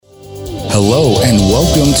Hello and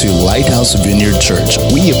welcome to Lighthouse Vineyard Church.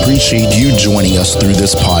 We appreciate you joining us through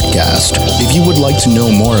this podcast. If you would like to know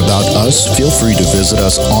more about us, feel free to visit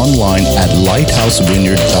us online at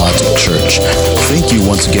lighthousevineyard.church. Thank you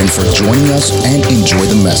once again for joining us and enjoy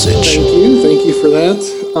the message. Thank you for that.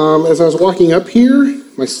 As I was walking up here,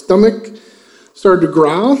 my stomach started to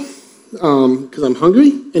growl because I'm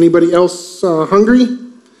hungry. Anybody else hungry?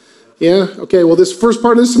 Yeah? Okay, well this first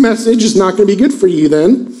part of this message is not going to be good for you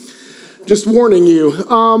then. Just warning you.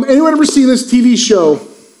 Anyone ever seen this TV show?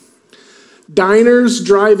 Diners,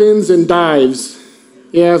 Drive-Ins, and Dives.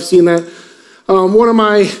 Yeah, I've seen that. One of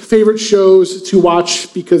my favorite shows to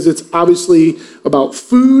watch because it's obviously about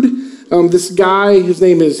food. This guy, his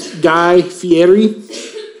name is Guy Fieri.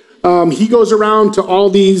 He goes around to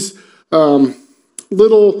all these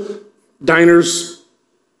little diners,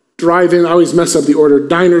 drive-in, I always mess up the order,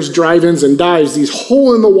 diners, drive-ins, and dives, these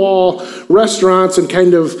hole-in-the-wall restaurants, and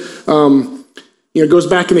kind of, goes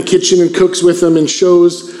back in the kitchen and cooks with them and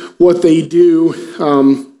shows what they do.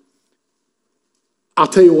 I'll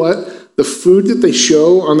tell you what, the food that they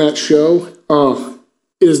show on that show,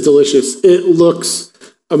 it is delicious. It looks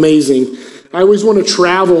amazing. I always want to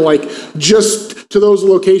travel, just to those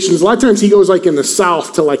locations. A lot of times he goes, in the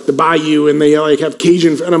South to, the Bayou, and they, have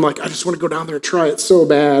Cajun, and I'm I just want to go down there and try it so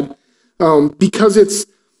bad, because it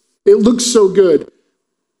looks so good.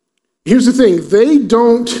 Here's the thing. They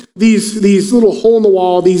don't, these little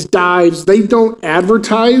hole-in-the-wall, these dives, they don't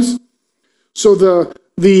advertise. So the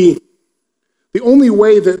only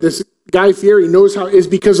way that this Guy Fieri knows how is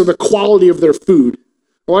because of the quality of their food.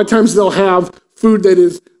 A lot of times they'll have food that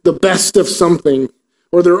is the best of something,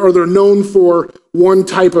 or they're known for one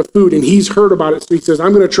type of food, and he's heard about it, so he says,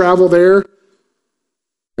 I'm going to travel there,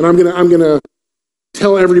 and I'm going to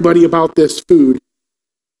tell everybody about this food.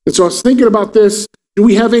 And so I was thinking about this. Do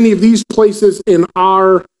we have any of these places in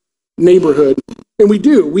our neighborhood? And we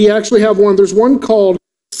do. We actually have one. There's one called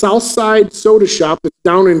Southside Soda Shop that's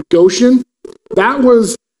down in Goshen. That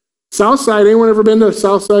was Southside. Anyone ever been to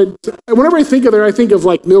Southside? Whenever I think of there, I think of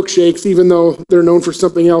milkshakes, even though they're known for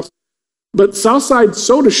something else. But Southside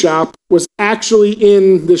Soda Shop was actually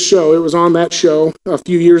in this show. It was on that show a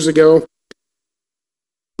few years ago.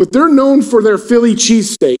 But they're known for their Philly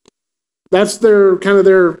cheesesteak. That's their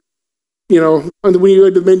when you go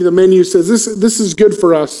to the menu says, this is good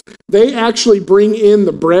for us. They actually bring in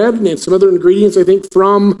the bread and some other ingredients, I think,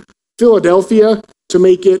 from Philadelphia to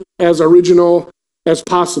make it as original as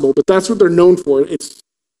possible. But that's what they're known for. It's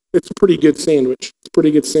a pretty good sandwich.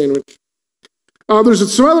 There's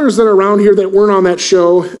some others that are around here that weren't on that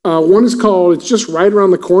show. One is called, it's just right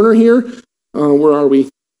around the corner here. Where are we?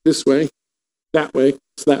 This way. That way.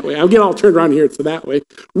 It's that way. I'll get all turned around here. It's that way.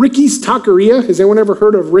 Ricky's Taqueria. Has anyone ever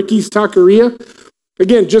heard of Ricky's Taqueria?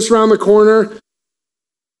 Again, just around the corner.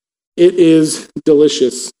 It is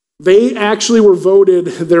delicious. They actually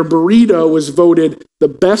their burrito was voted the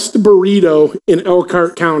best burrito in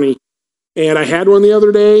Elkhart County. And I had one the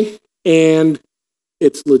other day, and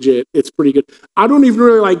it's legit. It's pretty good. I don't even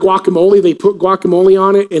really like guacamole. They put guacamole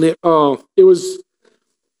on it, and it was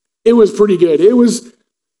pretty good. It was,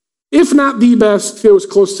 if not the best, it was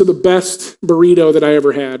close to the best burrito that I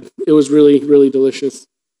ever had. It was really, really delicious.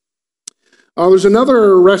 There's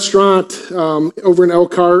another restaurant over in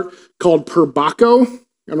Elkhart called Perbacco. I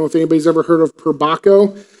don't know if anybody's ever heard of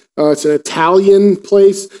Perbacco. It's an Italian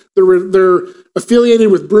place. They're affiliated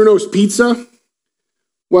with Bruno's Pizza.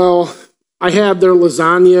 Well, I had their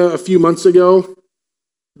lasagna a few months ago.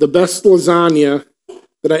 The best lasagna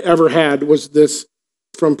that I ever had was this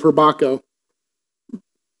from Perbacco.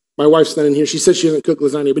 My wife's not in here. She says she doesn't cook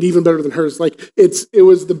lasagna, but even better than hers. It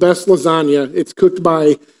was the best lasagna. It's cooked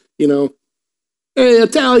by,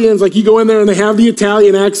 Italians. You go in there and they have the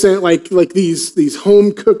Italian accent, like these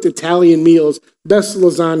home-cooked Italian meals. Best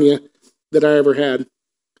lasagna that I ever had.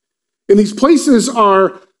 And these places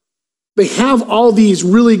they have all these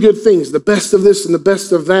really good things, the best of this and the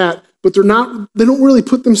best of that, but they don't really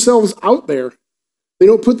put themselves out there. They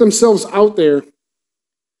don't put themselves out there.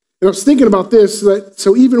 And I was thinking about this,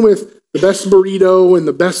 so even with the best burrito and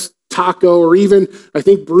the best taco, or even I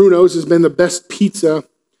think Bruno's has been the best pizza,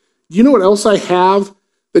 do you know what else I have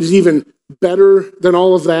that is even better than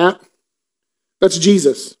all of that? That's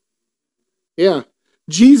Jesus. Yeah.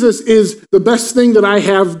 Jesus is the best thing that I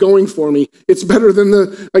have going for me. It's better than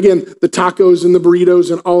the tacos and the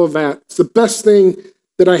burritos and all of that. It's the best thing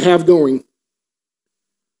that I have going.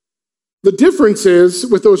 The difference is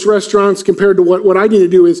with those restaurants compared to what I need to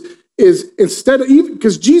do is instead of,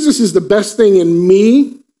 because Jesus is the best thing in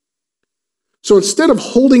me, so instead of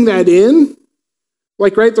holding that in,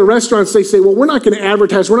 Like, right, the restaurants, they say, well, we're not going to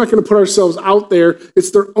advertise. We're not going to put ourselves out there. It's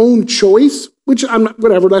their own choice, which I'm not,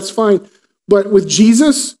 whatever, that's fine. But with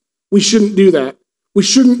Jesus, we shouldn't do that. We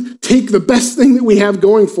shouldn't take the best thing that we have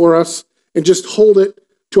going for us and just hold it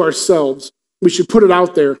to ourselves. We should put it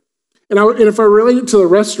out there. And if I relate it to the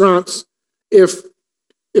restaurants, if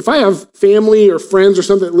I have family or friends or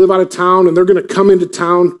something that live out of town and they're going to come into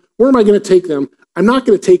town, where am I going to take them? I'm not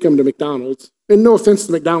going to take them to McDonald's. And no offense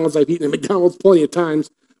to McDonald's, I've eaten at McDonald's plenty of times,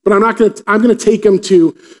 but I'm going to take them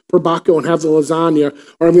to Perbaco and have the lasagna,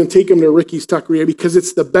 or I'm going to take them to Ricky's Taqueria because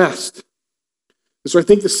it's the best. And so I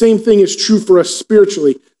think the same thing is true for us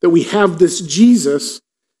spiritually, that we have this Jesus.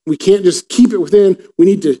 We can't just keep it within. We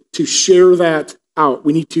need to share that out.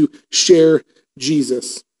 We need to share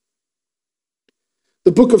Jesus.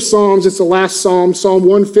 The book of Psalms, it's the last Psalm. Psalm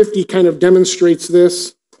 150 kind of demonstrates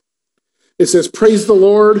this. It says, praise the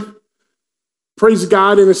Lord. Praise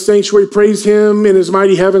God in his sanctuary. Praise him in his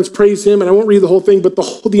mighty heavens. Praise him. And I won't read the whole thing, but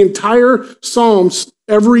the entire Psalms,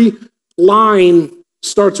 every line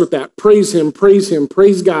starts with that. Praise him,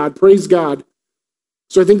 praise God, praise God.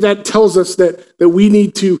 So I think that tells us that we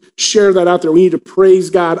need to share that out there. We need to praise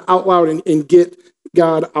God out loud and get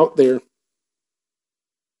God out there.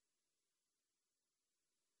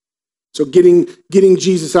 So getting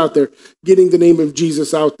Jesus out there, getting the name of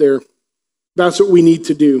Jesus out there, that's what we need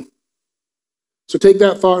to do. So take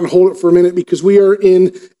that thought and hold it for a minute, because we are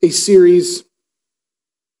in a series.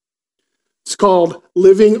 It's called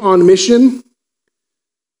Living on Mission.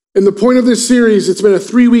 And the point of this series, it's been a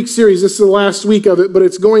 3-week series. This is the last week of it, but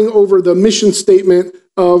it's going over the mission statement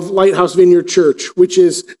of Lighthouse Vineyard Church, which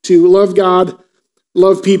is to love God,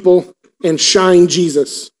 love people, and shine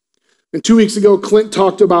Jesus. And 2 weeks ago, Clint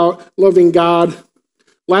talked about loving God.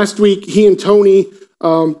 Last week, he and Tony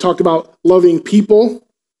talked about loving people.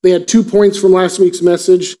 They had 2 points from last week's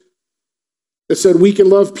message that said we can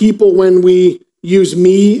love people when we use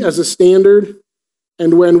me as a standard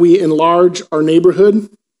and when we enlarge our neighborhood.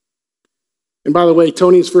 And by the way,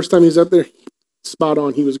 Tony's first time he was up there, spot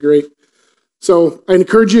on. He was great. So I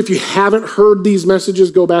encourage you, if you haven't heard these messages,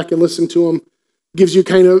 go back and listen to them. Gives you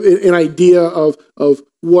kind of an idea of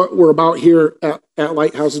what we're about here at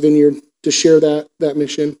Lighthouse Vineyard to share that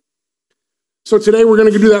mission. So today we're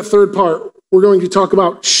going to do that third part. We're going to talk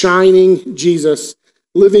about shining Jesus,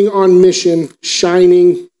 living on mission,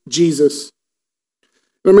 shining Jesus.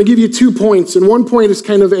 And I'm going to give you 2 points, and one point is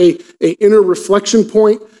kind of a inner reflection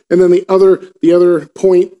point, and then the other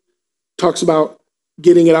point talks about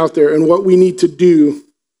getting it out there and what we need to do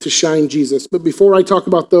to shine Jesus. But before I talk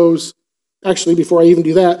about those, actually, before I even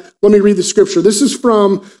do that, let me read the scripture. The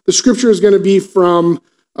scripture is going to be from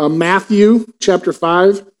Matthew chapter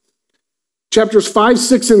 5. Chapters 5,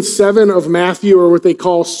 6, and 7 of Matthew are what they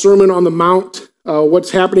call Sermon on the Mount.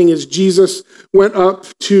 What's happening is Jesus went up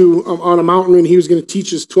on a mountain, and he was going to teach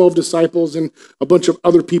his 12 disciples, and a bunch of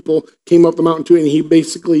other people came up the mountain too, and he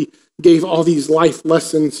basically gave all these life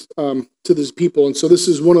lessons to these people. And so this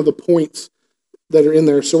is one of the points that are in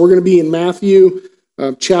there. So we're going to be in Matthew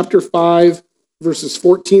chapter 5, verses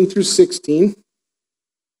 14 through 16.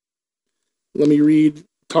 Let me read.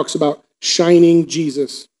 Talks about shining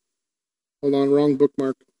Jesus. Hold on, wrong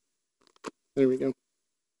bookmark. There we go.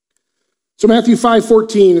 So Matthew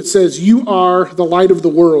 5:14, it says, "You are the light of the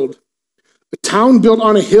world. A town built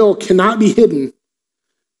on a hill cannot be hidden.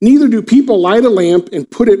 Neither do people light a lamp and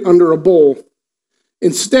put it under a bowl.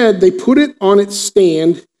 Instead, they put it on its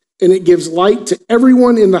stand, and it gives light to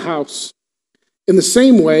everyone in the house. In the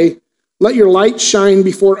same way, let your light shine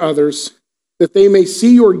before others, that they may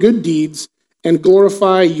see your good deeds and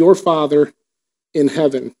glorify your Father in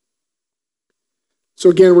heaven." So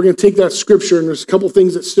again, we're going to take that scripture, and there's a couple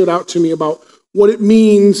things that stood out to me about what it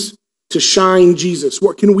means to shine Jesus.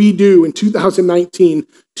 What can we do in 2019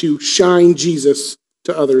 to shine Jesus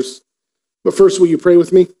to others? But first, will you pray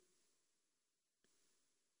with me?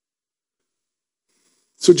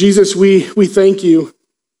 So Jesus, we thank you.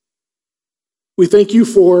 We thank you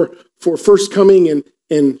for first coming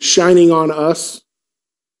and shining on us,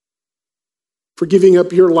 for giving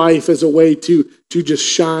up your life as a way to just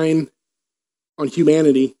shine on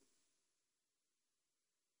humanity.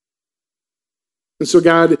 And so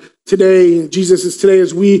God, today, Jesus, is today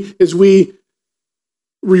as we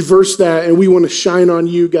reverse that and we want to shine on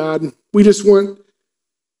you, God, we just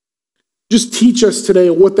teach us today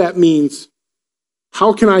what that means.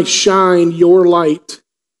 How can I shine your light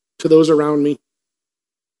to those around me?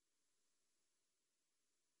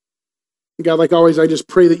 God, like always, I just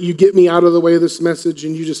pray that you get me out of the way of this message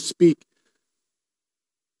and you just speak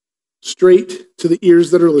straight to the ears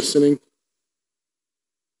that are listening.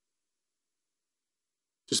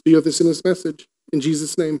 Just be with us in this message. In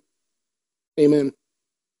Jesus' name, amen.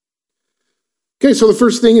 Okay, so the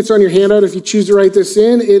first thing, it's on your handout if you choose to write this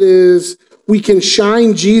in, it is we can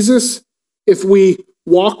shine Jesus if we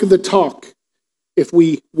walk the talk. If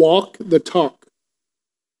we walk the talk.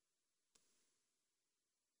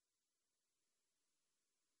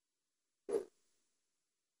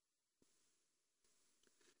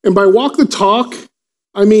 And by walk the talk,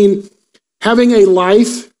 I mean having a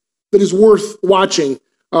life that is worth watching.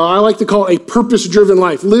 I like to call it a purpose-driven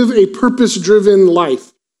life. Live a purpose-driven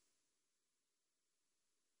life.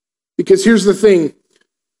 Because here's the thing.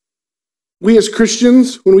 We as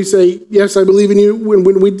Christians, when we say, yes, I believe in you, when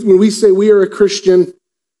we say we are a Christian,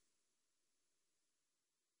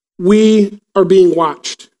 we are being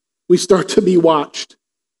watched. We start to be watched.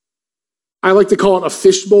 I like to call it a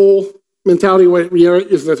fishbowl mentality.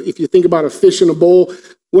 If you think about a fish in a bowl,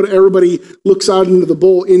 what everybody looks out into the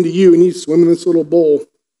bowl, into you, and you swim in this little bowl,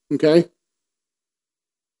 okay?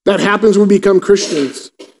 That happens when we become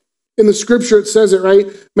Christians. In the scripture, it says it, right?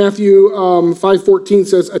 Matthew 5:14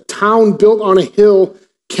 says, a town built on a hill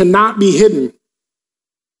cannot be hidden.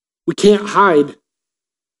 We can't hide.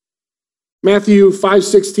 Matthew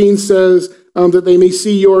 5:16 says that they may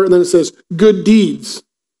see your, and then it says, good deeds.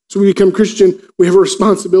 So when we become Christian, we have a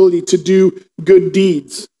responsibility to do good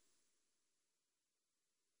deeds.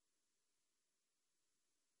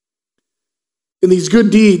 And these good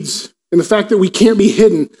deeds, and the fact that we can't be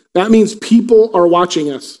hidden, that means people are watching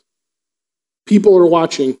us. People are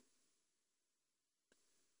watching.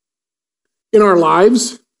 In our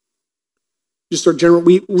lives, just our general,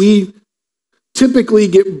 we typically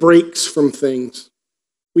get breaks from things.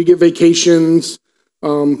 We get vacations,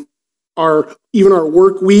 even our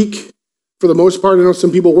work week, for the most part. I know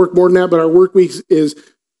some people work more than that, but our work week is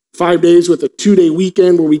 5 days with a 2-day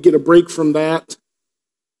weekend where we get a break from that.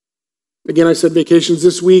 Again, I said vacations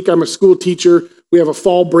this week. I'm a school teacher. We have a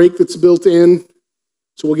fall break that's built in,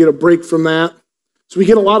 so we'll get a break from that. So we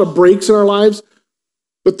get a lot of breaks in our lives,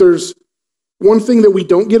 but there's one thing that we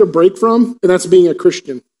don't get a break from, and that's being a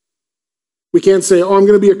Christian. We can't say, I'm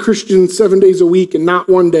going to be a Christian 7 days a week and not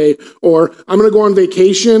one day, or I'm going to go on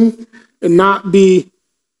vacation and not be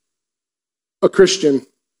a Christian.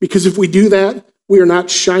 Because if we do that, we are not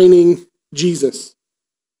shining Jesus.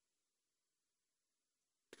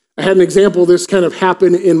 I had an example of this kind of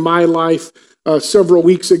happen in my life several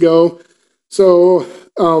weeks ago. So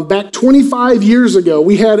back 25 years ago,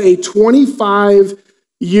 we had a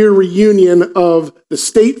 25-year reunion of the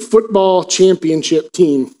state football championship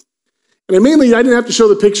team. And I didn't have to show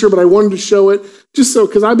the picture, but I wanted to show it just so,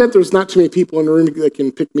 because I bet there's not too many people in the room that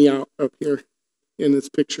can pick me out up here in this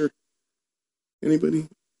picture. Anybody?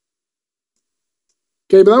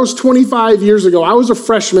 Okay, but that was 25 years ago. I was a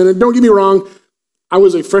freshman, and don't get me wrong, I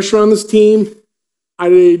was a freshman on this team.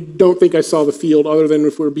 I don't think I saw the field other than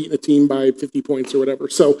if we were beating a team by 50 points or whatever.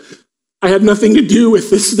 So I had nothing to do with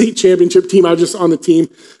this state championship team. I was just on the team,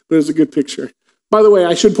 but it was a good picture. By the way,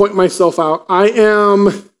 I should point myself out. I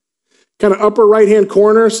am kind of upper right-hand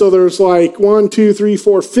corner, so there's like 1, 2, 3,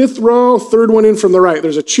 4, fifth row, third one in from the right.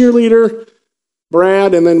 There's a cheerleader,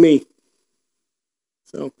 Brad, and then me.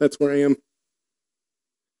 So that's where I am.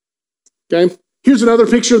 Okay, here's another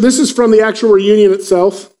picture. This is from the actual reunion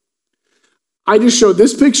itself. I just showed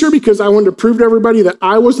this picture because I wanted to prove to everybody that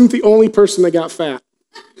I wasn't the only person that got fat.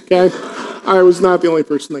 Okay? I was not the only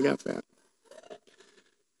person that got fat.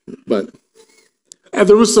 But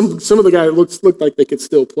there was some of the guys looked like they could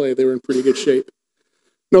still play. They were in pretty good shape.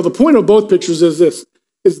 Now, the point of both pictures is this,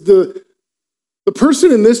 is the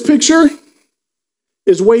person in this picture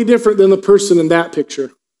is way different than the person in that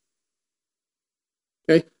picture.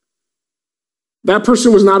 Okay? That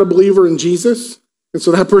person was not a believer in Jesus, and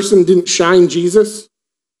so that person didn't shine Jesus.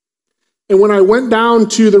 And when I went down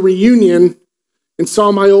to the reunion and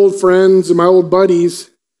saw my old friends and my old buddies,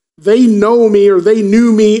 they know me, or they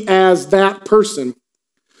knew me as that person.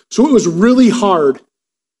 So it was really hard.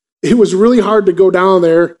 It was really hard to go down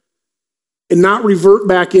there and not revert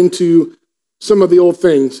back into some of the old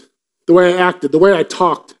things. The way I acted, the way I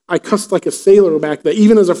talked. I cussed like a sailor back then,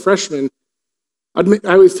 even as a freshman. I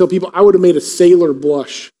always tell people I would have made a sailor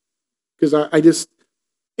blush because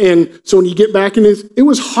and so when you get back in this, it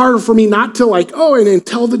was hard for me not to and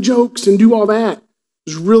tell the jokes and do all that. It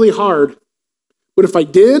was really hard. But if I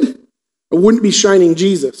did, I wouldn't be shining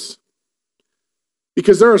Jesus.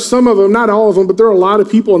 Because there are some of them, not all of them, but there are a lot of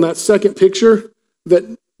people in that second picture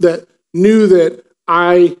that knew that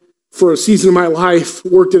I, for a season of my life,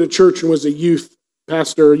 worked at a church and was a youth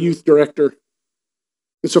pastor, a youth director.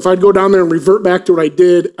 And so if I'd go down there and revert back to what I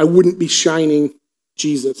did, I wouldn't be shining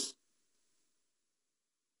Jesus.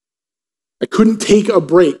 I couldn't take a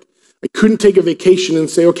break. I couldn't take a vacation and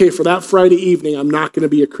say, okay, for that Friday evening, I'm not going to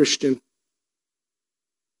be a Christian.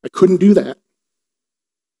 I couldn't do that.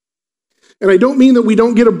 And I don't mean that we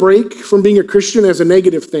don't get a break from being a Christian as a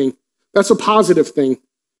negative thing. That's a positive thing.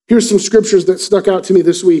 Here's some scriptures that stuck out to me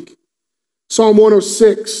this week. Psalm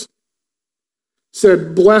 106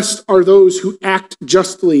 said, blessed are those who act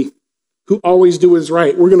justly, who always do what is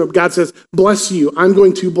right. God says, bless you. I'm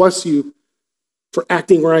going to bless you for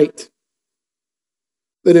acting right.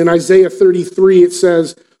 Then in Isaiah 33, it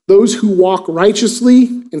says, those who walk righteously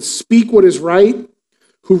and speak what is right,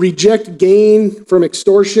 who reject gain from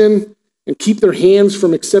extortion and keep their hands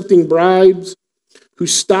from accepting bribes, who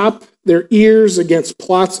stop their ears against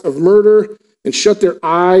plots of murder and shut their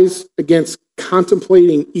eyes against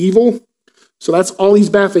contemplating evil. So that's all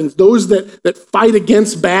these bad things. Those that fight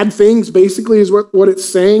against bad things, basically, is what it's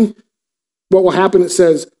saying. What will happen, it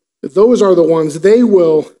says, those are the ones, they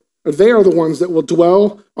are the ones that will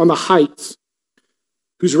dwell on the heights,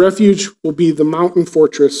 whose refuge will be the mountain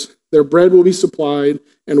fortress. Their bread will be supplied,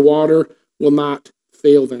 and water will not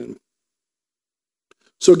fail them.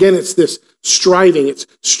 So again, it's this striving. It's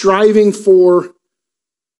striving for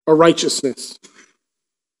a righteousness.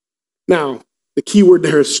 Now, the key word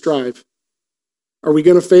there is strive. Are we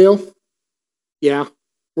going to fail? Yeah,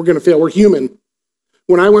 we're going to fail. We're human.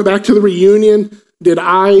 When I went back to the reunion,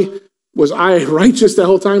 was I righteous the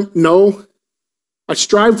whole time? No. I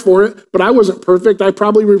strived for it, but I wasn't perfect. I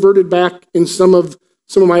probably reverted back in some of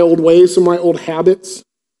my old ways, some of my old habits.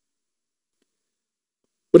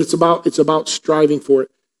 But it's about striving for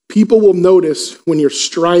it. People will notice when you're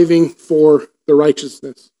striving for the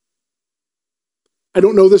righteousness. I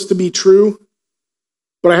don't know this to be true,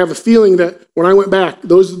 but I have a feeling that when I went back,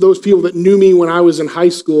 those people that knew me when I was in high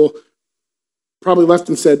school probably left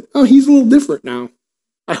and said, oh, he's a little different now.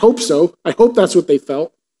 I hope so. I hope that's what they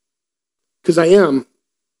felt, because I am.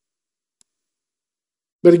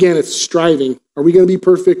 But again, it's striving. Are we going to be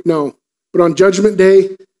perfect? No. But on Judgment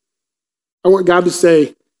Day, I want God to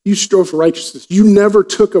say, you strove for righteousness. You never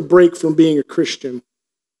took a break from being a Christian,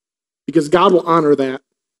 because God will honor that.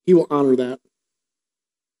 He will honor that.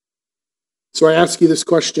 So I ask you this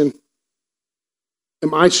question.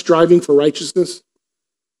 Am I striving for righteousness?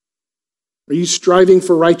 Are you striving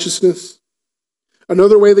for righteousness?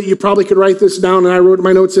 Another way that you probably could write this down, and I wrote in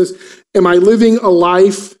my notes, is, am I living a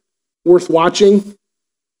life worth watching?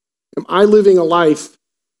 Am I living a life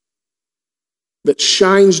that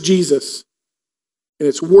shines Jesus, and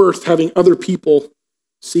it's worth having other people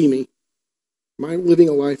see me? Am I living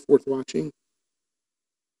a life worth watching?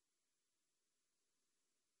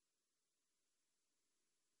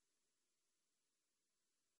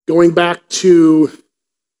 Going back to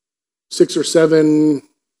 6 or 7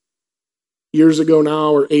 years ago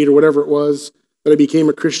now, or 8 or whatever it was, that I became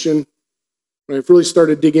a Christian, when I really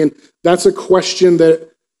started digging, that's a question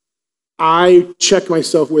that I check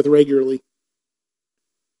myself with regularly.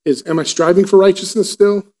 Am I striving for righteousness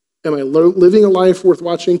still? Am I living a life worth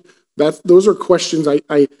watching? Those are questions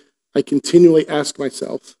I continually ask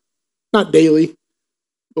myself. Not daily,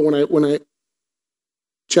 but when I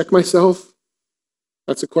check myself,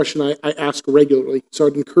 that's a question I ask regularly. So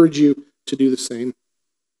I'd encourage you to do the same.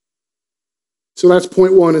 So that's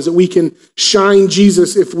point 1, is that we can shine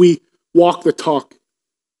Jesus if we walk the talk.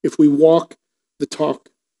 If we walk the talk.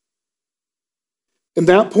 And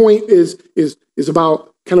that point is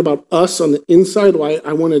about kind of about us on the inside. Why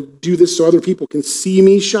I want to do this so other people can see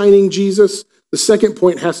me shining Jesus. The second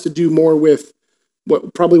point has to do more with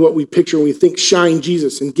what we picture when we think shine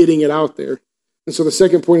Jesus and getting it out there. And so the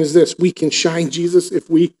second point is this: we can shine Jesus if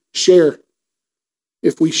we share.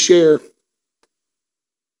 If we share.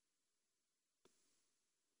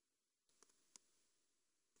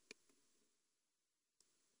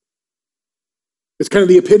 It's kind of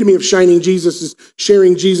the epitome of shining Jesus is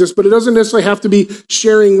sharing Jesus, but it doesn't necessarily have to be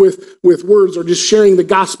sharing with words or just sharing the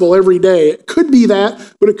gospel every day. It could be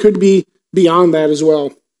that, but it could be beyond that as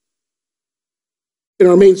well. In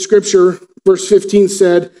our main scripture, verse 15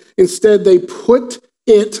 said, instead they put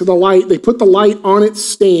the light on its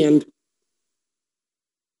stand.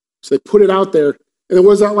 So they put it out there. And then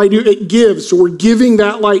what does that light do? It gives. So we're giving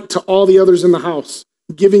that light to all the others in the house.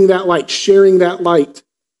 Giving that light, sharing that light.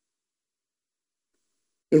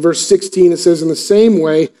 In verse 16, it says, in the same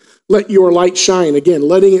way, let your light shine. Again,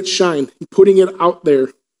 letting it shine, putting it out there,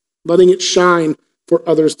 letting it shine for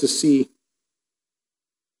others to see.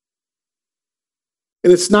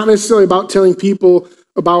 And it's not necessarily about telling people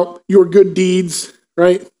about your good deeds,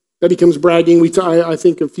 right? That becomes bragging. I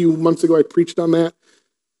think a few months ago I preached on that.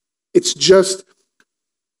 It's just,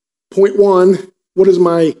 point 1, what is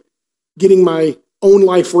getting my own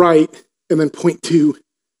life right? And then point 2,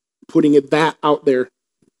 putting that out there.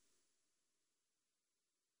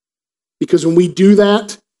 Because when we do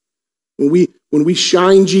that, when we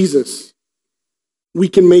shine Jesus, we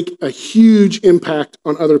can make a huge impact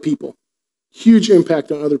on other people. Huge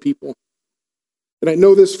impact on other people. And I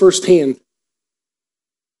know this firsthand.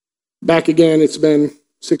 Back again, it's been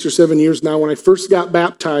 6 or 7 years now. When I first got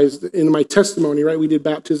baptized, in my testimony, right? We did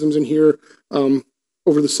baptisms in here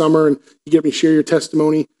over the summer, and you get me share your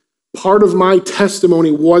testimony. Part of my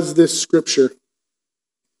testimony was this scripture.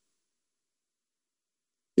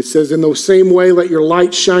 It says, in the same way, let your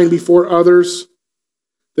light shine before others,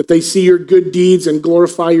 that they see your good deeds and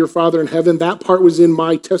glorify your Father in heaven. That part was in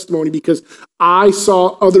my testimony because I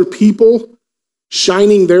saw other people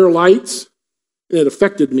shining their lights, and it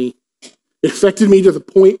affected me. It affected me to the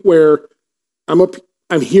point where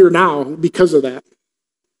I'm here now because of that.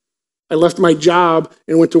 I left my job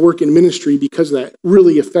and went to work in ministry because of that. It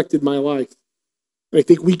really affected my life. And I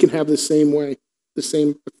think we can have the same way, the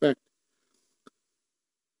same effect.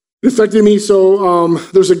 It affected me, so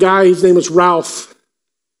there's a guy, his name is Ralph,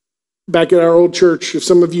 back at our old church. If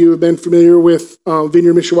some of you have been familiar with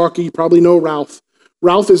Vineyard Mishawaka, you probably know Ralph.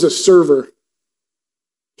 Ralph is a server.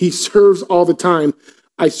 He serves all the time.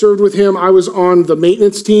 I served with him. I was on the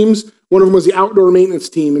maintenance teams. One of them was the outdoor maintenance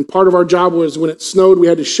team, and part of our job was when it snowed, we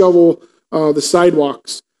had to shovel the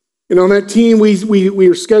sidewalks. And on that team, we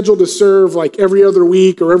were scheduled to serve like every other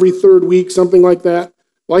week or every third week, something like that.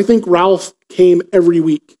 Well, I think Ralph came every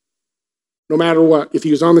week. No matter what, if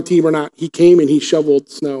he was on the team or not, he came and he shoveled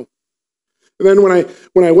snow. And then when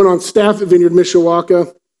I went on staff at Vineyard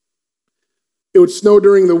Mishawaka, it would snow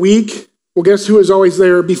during the week. Well, guess who was always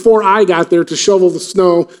there before I got there to shovel the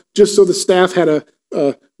snow, just so the staff had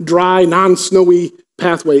a dry, non-snowy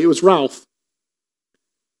pathway? It was Ralph.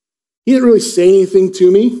 He didn't really say anything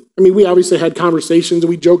to me. I mean, we obviously had conversations and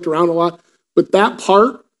we joked around a lot, but that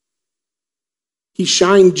part, he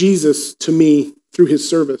shined Jesus to me through his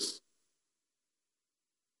service.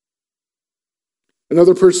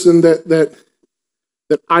 Another person that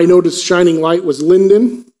I noticed shining light was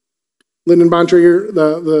Lyndon Bontrager,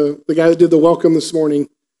 the guy that did the welcome this morning.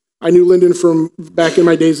 I knew Lyndon from back in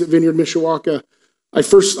my days at Vineyard Mishawaka. I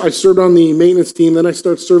served on the maintenance team, then I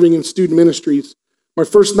started serving in student ministries. My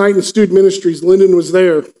first night in student ministries, Lyndon was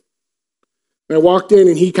there. And I walked in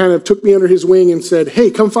and he kind of took me under his wing and said,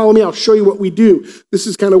 hey, come follow me, I'll show you what we do. This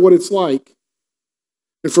is kind of what it's like.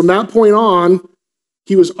 And from that point on,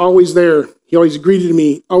 he was always there. He always greeted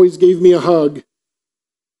me, always gave me a hug.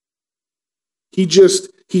 He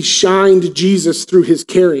shined Jesus through his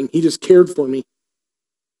caring. He just cared for me.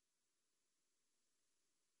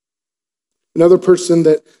 Another person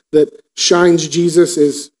that shines Jesus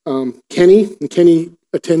is Kenny, and Kenny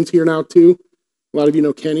attends here now too. A lot of you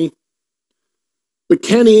know Kenny. But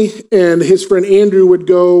Kenny and his friend Andrew would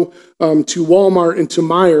go to Walmart and to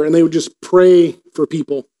Meijer, and they would just pray for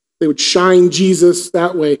people. They would shine Jesus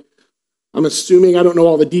that way. I'm assuming, I don't know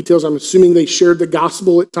all the details, I'm assuming they shared the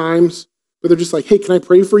gospel at times, but they're just like, hey, can I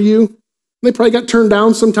pray for you? And they probably got turned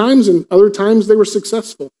down sometimes, and other times they were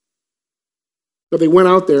successful. But they went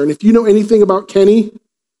out there, and if you know anything about Kenny,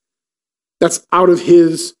 that's out of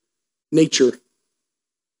his nature.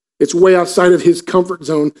 It's way outside of his comfort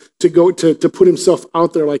zone to go to put himself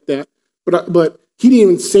out there like that. But he didn't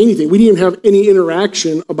even say anything. We didn't even have any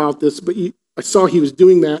interaction about this, but I saw he was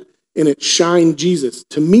doing that, and it shined Jesus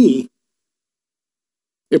to me.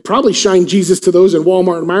 It probably shined Jesus to those in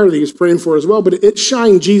Walmart and Meijer that he was praying for as well, but it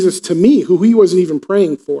shined Jesus to me, who he wasn't even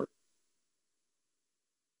praying for.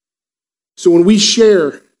 So when we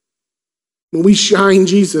share, when we shine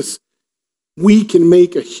Jesus, we can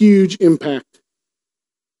make a huge impact.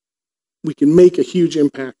 We can make a huge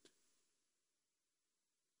impact.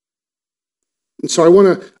 And so I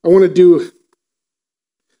want to do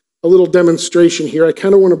a little demonstration here. I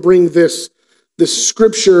kind of want to bring this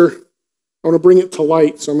scripture, I want to bring it to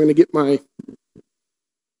light. So I'm going to get my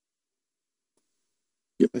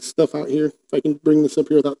stuff out here. If I can bring this up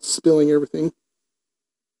here without spilling everything.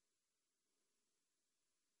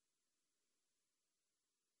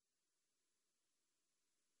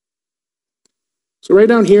 So right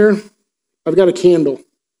down here, I've got a candle. And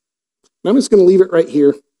I'm just going to leave it right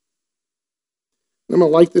here. I'm going to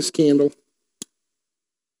light this candle.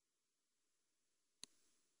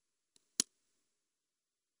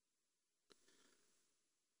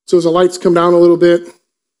 So as the lights come down a little bit,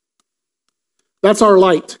 that's our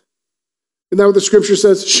light. Isn't that what the scripture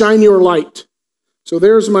says? Shine your light. So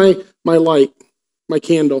there's my light, my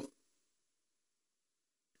candle.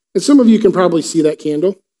 And some of you can probably see that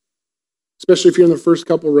candle, especially if you're in the first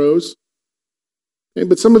couple rows. Okay,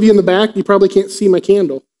 but some of you in the back, you probably can't see my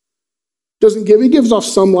candle. it gives off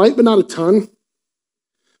some light, but not a ton.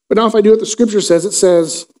 But now if I do what the scripture says, it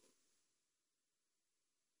says,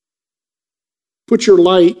 put your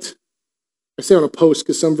light, I say on a post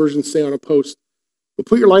because some versions say on a post, but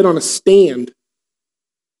put your light on a stand.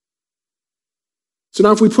 So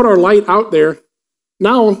now if we put our light out there,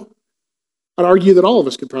 now I'd argue that all of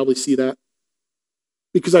us could probably see that.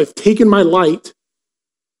 Because I've taken my light,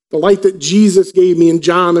 the light that Jesus gave me. In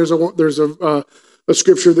John, there's a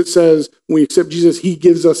scripture that says when we accept Jesus, he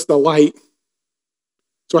gives us the light.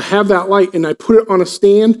 So I have that light and I put it on a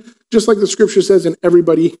stand, just like the scripture says, and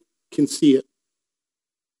everybody can see it.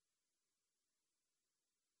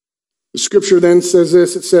 The scripture then says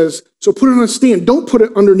this, it says, so put it on a stand. Don't put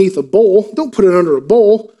it underneath a bowl. Don't put it under a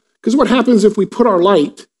bowl. Because what happens if we put our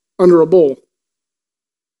light under a bowl?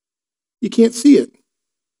 You can't see it.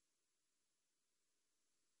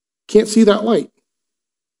 Can't see that light.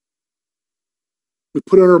 We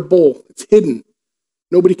put it under a bowl. It's hidden.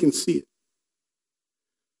 Nobody can see it.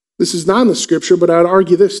 This is not in the scripture, but I'd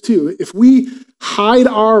argue this too. If we hide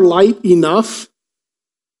our light enough,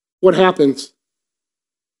 what happens?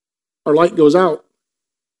 Our light goes out.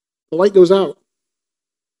 The light goes out.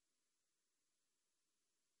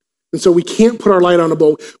 And so we can't put our light on a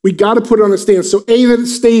bowl. We got to put it on a stand. So A, that it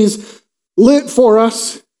stays lit for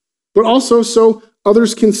us, but also so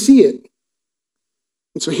others can see it.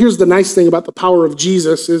 And so here's the nice thing about the power of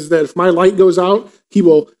Jesus is that if my light goes out, he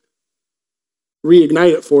will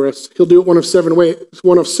reignite it for us. He'll do it one of several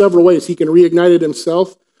ways. He can reignite it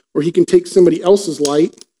himself, or he can take somebody else's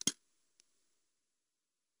light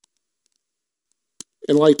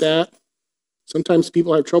and light that. Sometimes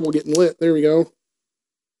people have trouble getting lit. There we go.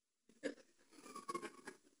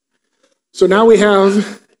 So now we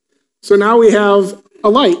have a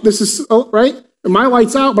light. This is right, and my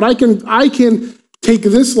light's out, but I can take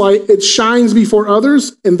this light. It shines before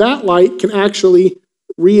others, and that light can actually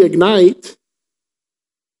reignite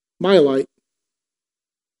my light.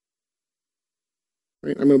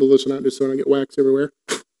 Right, I'm going to blow this one out just so I don't get wax everywhere.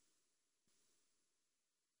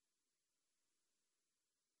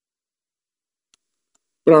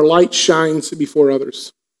 But our light shines before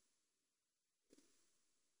others.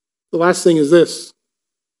 The last thing is this.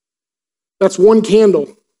 That's one candle.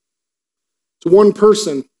 It's one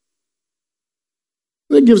person.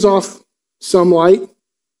 That gives off some light.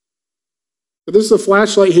 But this is a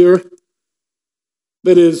flashlight here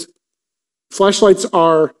flashlights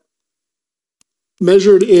are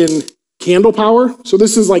measured in candle power. So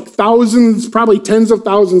this is like thousands, probably tens of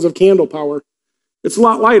thousands of candle power. It's a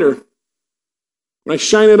lot lighter. When I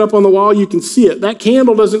shine it up on the wall, you can see it. That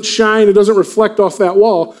candle doesn't shine, it doesn't reflect off that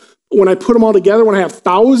wall. But when I put them all together, when I have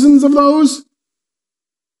thousands of those,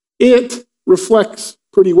 it reflects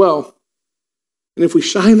pretty well. And if we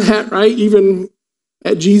shine that, right, even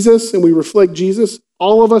at Jesus, and we reflect Jesus,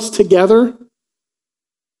 all of us together,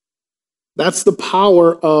 that's the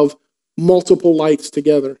power of multiple lights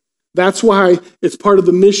together. That's why it's part of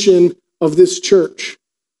the mission of this church.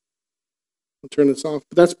 I'll turn this off.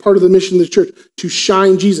 But that's part of the mission of the church, to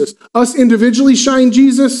shine Jesus. Us individually shine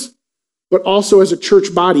Jesus, but also as a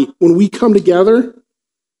church body. When we come together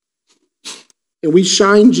and we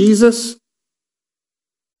shine Jesus,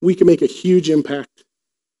 we can make a huge impact.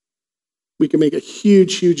 We can make a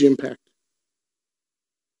huge, huge impact.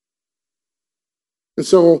 And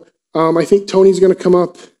so I think Tony's going to come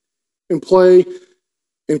up and play,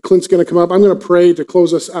 and Clint's going to come up. I'm going to pray to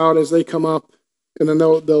close us out as they come up, and then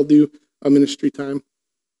they'll do a ministry time.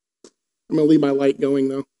 I'm going to leave my light going,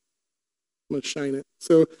 though. I'm going to shine it.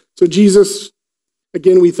 So Jesus,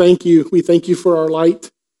 again, we thank you. We thank you for our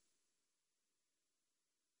light.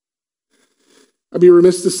 I'd be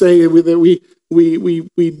remiss to say that we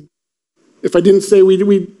if I didn't say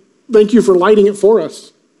we thank you for lighting it for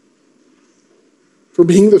us, for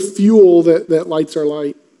being the fuel that lights our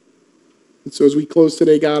light. And so as we close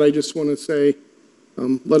today, God, I just want to say,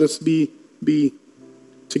 let us be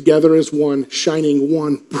together as one, shining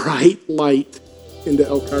one bright light into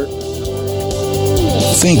Elkhart.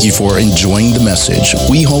 Thank you for enjoying the message.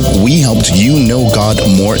 We hope we helped you know God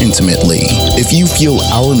more intimately. If you feel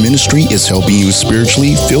our ministry is helping you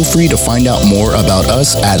spiritually, feel free to find out more about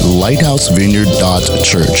us at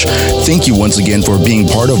lighthousevineyard.church. Thank you once again for being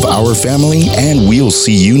part of our family, and we'll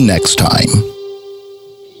see you next time.